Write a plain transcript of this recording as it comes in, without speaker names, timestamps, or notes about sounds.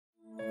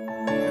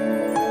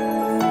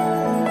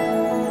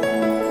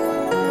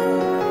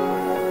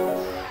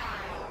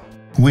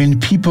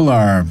When people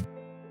are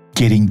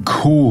getting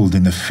cold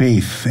in the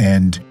faith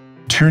and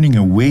turning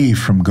away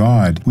from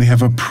God, we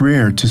have a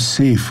prayer to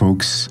say,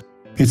 folks.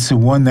 It's the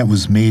one that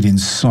was made in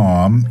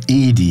Psalm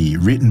 80,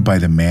 written by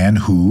the man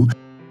who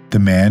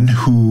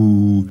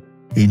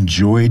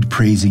enjoyed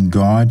praising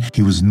God.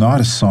 He was not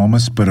a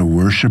psalmist, but a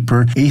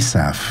worshiper,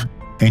 Asaph.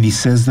 And he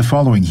says the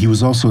following. He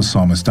was also a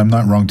psalmist. I'm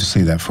not wrong to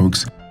say that,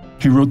 folks.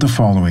 He wrote the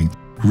following: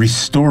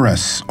 "Restore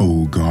us,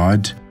 O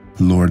God,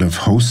 Lord of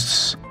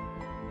hosts.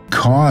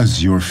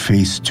 Cause your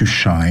face to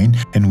shine,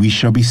 and we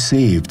shall be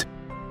saved."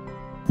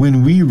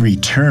 When we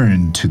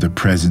return to the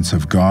presence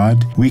of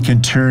God, we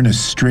can turn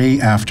astray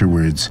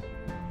afterwards.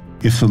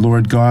 If the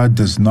Lord God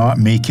does not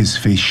make his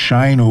face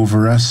shine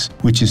over us,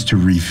 which is to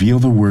reveal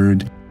the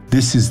word,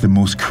 this is the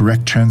most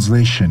correct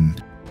translation.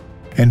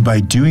 And by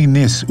doing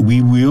this,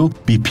 we will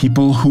be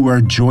people who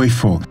are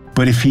joyful.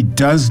 But if he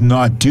does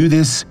not do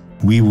this,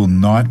 we will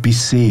not be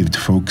saved,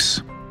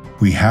 folks.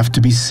 We have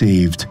to be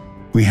saved.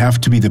 We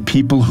have to be the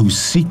people who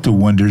seek the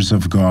wonders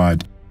of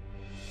God.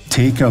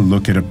 Take a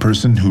look at a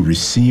person who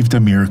received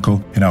a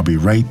miracle, and I'll be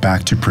right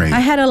back to pray.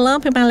 I had a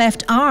lump in my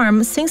left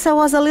arm. Since I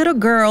was a little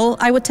girl,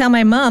 I would tell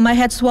my mom I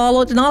had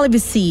swallowed an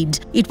olive seed.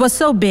 It was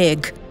so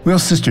big. Well,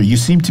 sister, you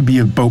seem to be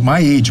about my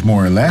age,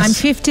 more or less. I'm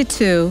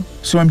 52.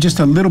 So I'm just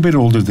a little bit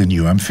older than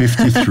you. I'm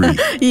 53.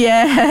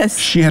 Yes.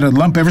 She had a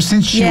lump ever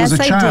since she was a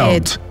child. I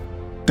did.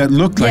 That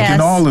looked like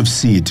an olive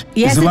seed.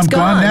 Yes, Is the lump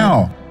gone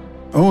now?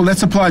 Oh,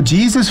 let's applaud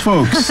Jesus,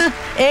 folks.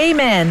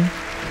 Amen.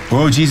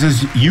 Oh,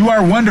 Jesus, you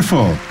are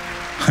wonderful.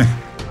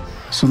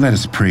 So let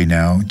us pray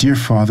now. Dear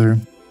Father,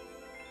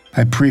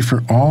 I pray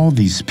for all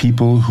these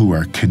people who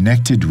are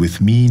connected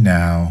with me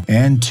now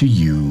and to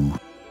you.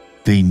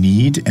 They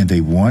need and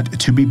they want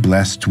to be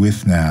blessed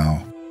with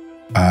now.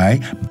 I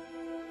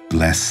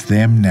bless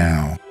them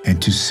now, and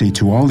to say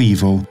to all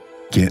evil,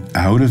 get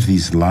out of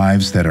these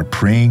lives that are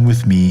praying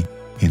with me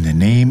in the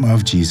name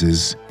of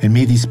Jesus. And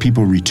may these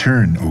people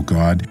return, O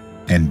God,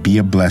 and be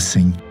a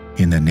blessing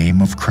in the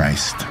name of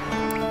Christ.